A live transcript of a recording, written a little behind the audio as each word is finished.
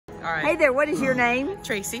All right. Hey there, what is your name?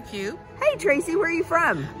 Tracy Pugh. Hey Tracy, where are you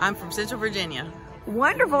from? I'm from Central Virginia.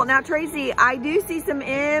 Wonderful. Now Tracy, I do see some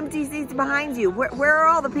empty seats behind you. Where are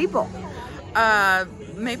all the people?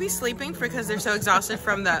 Maybe sleeping because they're so exhausted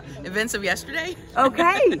from the events of yesterday.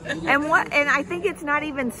 Okay. And I think it's not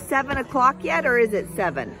even 7 o'clock yet, or is it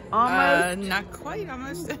 7? Almost? Not quite,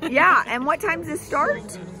 almost. Yeah. And what time does it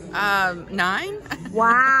start? 9.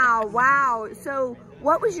 Wow. Wow. So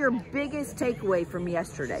what was your biggest takeaway from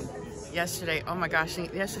yesterday? Yesterday, oh my gosh,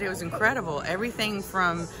 yesterday was incredible. Everything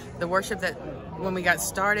from the worship that when we got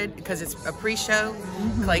started, because it's a pre-show,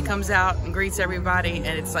 Clay comes out and greets everybody,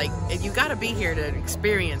 and it's like, you got to be here to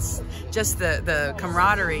experience just the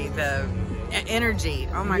camaraderie, the energy.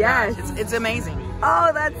 Oh my gosh, it's amazing.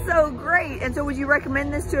 Oh, that's so great. And so would you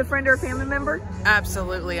recommend this to a friend or a family member?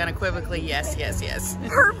 Absolutely, unequivocally, yes, yes, yes.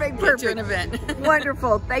 Perfect, perfect. Get to an event.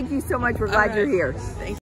 Wonderful. Thank you so much. We're glad you're here. Thank you.